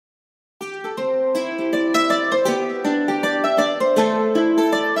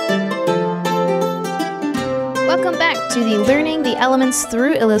to the Learning the Elements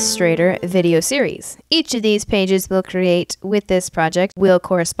through Illustrator video series. Each of these pages we'll create with this project will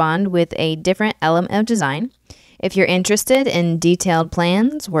correspond with a different element of design. If you're interested in detailed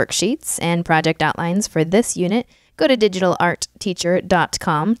plans, worksheets, and project outlines for this unit, go to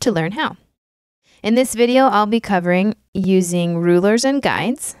digitalartteacher.com to learn how. In this video, I'll be covering using rulers and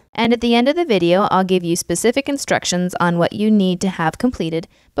guides, and at the end of the video, I'll give you specific instructions on what you need to have completed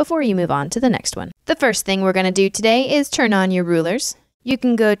before you move on to the next one. The first thing we're going to do today is turn on your rulers. You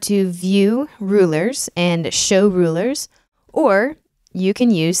can go to View Rulers and Show Rulers, or you can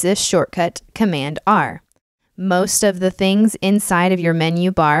use this shortcut Command R. Most of the things inside of your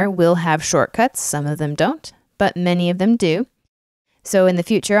menu bar will have shortcuts. Some of them don't, but many of them do. So in the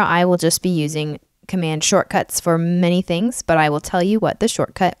future, I will just be using command shortcuts for many things, but I will tell you what the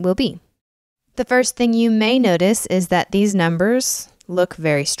shortcut will be. The first thing you may notice is that these numbers look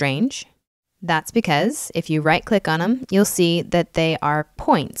very strange. That's because if you right-click on them, you'll see that they are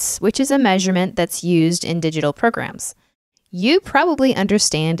points, which is a measurement that's used in digital programs. You probably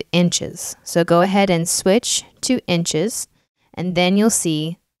understand inches, so go ahead and switch to inches, and then you'll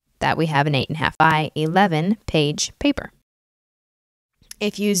see that we have an 8.5 by 11 page paper.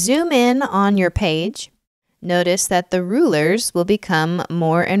 If you zoom in on your page, notice that the rulers will become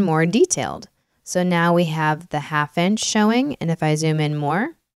more and more detailed. So now we have the 1/2 inch showing, and if I zoom in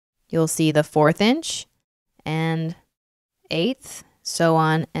more, you'll see the 1/4 inch and 1/8, so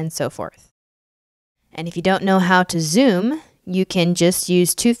on and so forth. And if you don't know how to zoom, you can just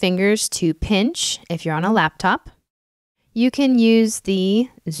use 2 fingers to pinch if you're on a laptop. You can use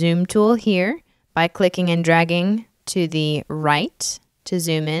the zoom tool here by clicking and dragging to the right to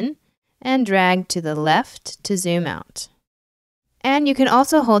zoom in, and drag to the left to zoom out. And you can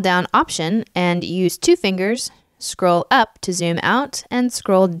also hold down Option and use 2 fingers, scroll up to zoom out, and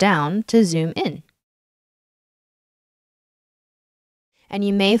scroll down to zoom in. And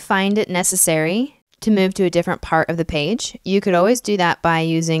you may find it necessary to move to a different part of the page. You could always do that by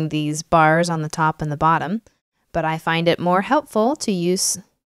using these bars on the top and the bottom, but I find it more helpful to use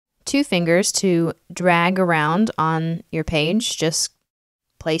 2 fingers to drag around on your page. Just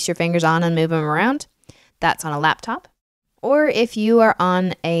place your fingers on and move them around. That's on a laptop. Or if you are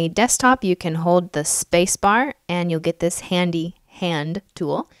on a desktop, you can hold the space bar and you'll get this handy hand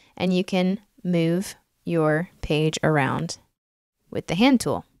tool, and you can move your page around with the hand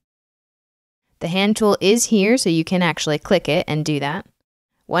tool. The hand tool is here, so you can actually click it and do that.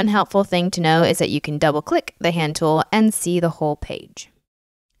 One helpful thing to know is that you can double click the hand tool and see the whole page.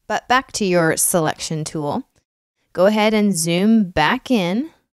 But back to your selection tool. Go ahead and zoom back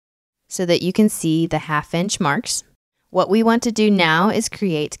in so that you can see the 1/2 inch marks. What we want to do now is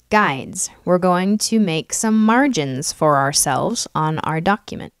create guides. We're going to make some margins for ourselves on our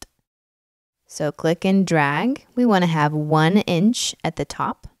document. So click and drag. We want to have 1 inch at the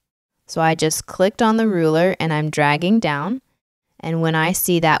top. So I just clicked on the ruler and I'm dragging down. And when I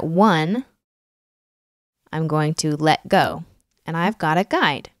see that 1, I'm going to let go. And I've got a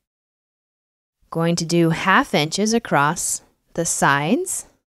guide. Going to do 1/2 inches across the sides.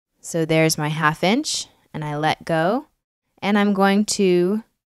 So there's my 1/2 inch, and I let go. And I'm going to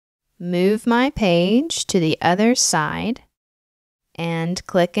move my page to the other side and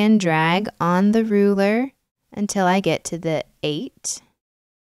click and drag on the ruler until I get to the 8.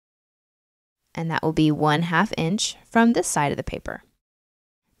 And that will be 1/2 inch from this side of the paper.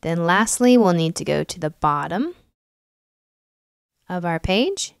 Then lastly, we'll need to go to the bottom of our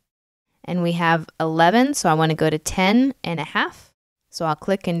page. And we have 11, so I want to go to 10.5. So I'll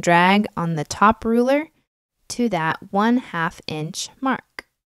click and drag on the top ruler to that 1/2 inch mark.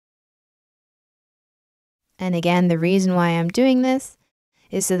 And again, the reason why I'm doing this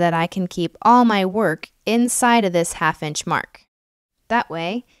is so that I can keep all my work inside of this 1/2 inch mark. That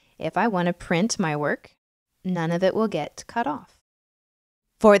way, if I want to print my work, none of it will get cut off.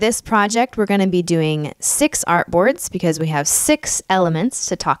 For this project, we're going to be doing 6 artboards because we have 6 elements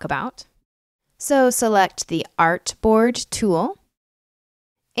to talk about. So select the Artboard tool,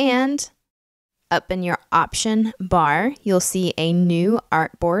 and up in your option bar, you'll see a new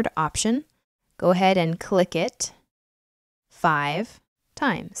artboard option. Go ahead and click it 5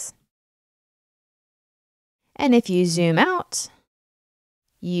 times. And if you zoom out,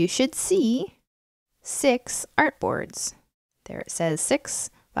 you should see 6 artboards. There it says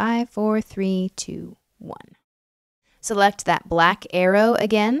 6, 5, 4, 3, 2, 1. Select that black arrow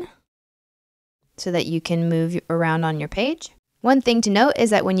again so that you can move around on your page. One thing to note is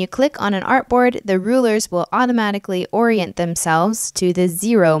that when you click on an artboard, the rulers will automatically orient themselves to the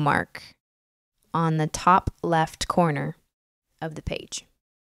 0 mark on the top left corner of the page.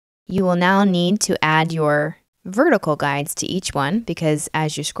 You will now need to add your vertical guides to each one, because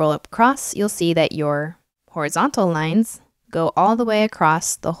as you scroll up across, you'll see that your horizontal lines go all the way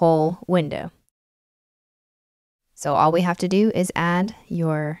across the whole window. So all we have to do is add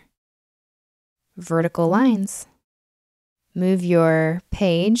your vertical lines. Move your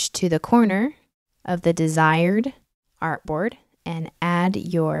page to the corner of the desired artboard and add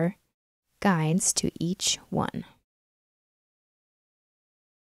your guides to each one.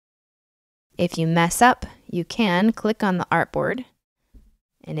 If you mess up, you can click on the artboard,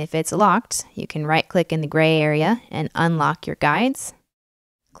 and if it's locked, you can right-click in the gray area and unlock your guides.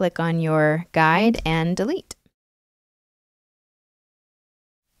 Click on your guide and delete.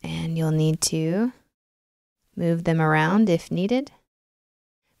 And you'll need to move them around if needed.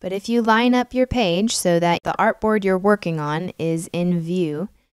 But if you line up your page so that the artboard you're working on is in view,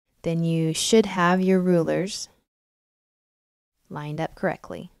 then you should have your rulers lined up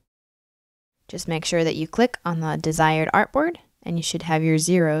correctly. Just make sure that you click on the desired artboard and you should have your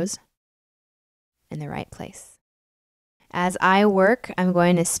zeros in the right place. As I work, I'm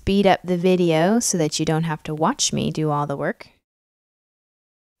going to speed up the video so that you don't have to watch me do all the work.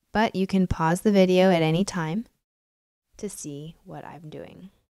 But you can pause the video at any time to see what I'm doing.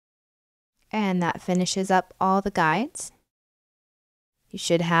 And that finishes up all the guides. You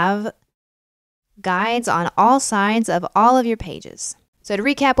should have guides on all sides of all of your pages. So to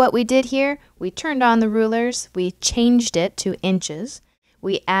recap what we did here, we turned on the rulers, we changed it to inches,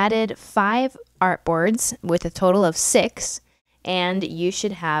 we added 5 artboards with a total of 6, and you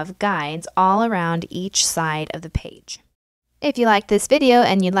should have guides all around each side of the page. If you liked this video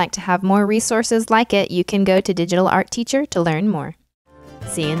and you'd like to have more resources like it, you can go to Digital Art Teacher to learn more.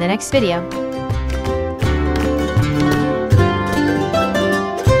 See you in the next video.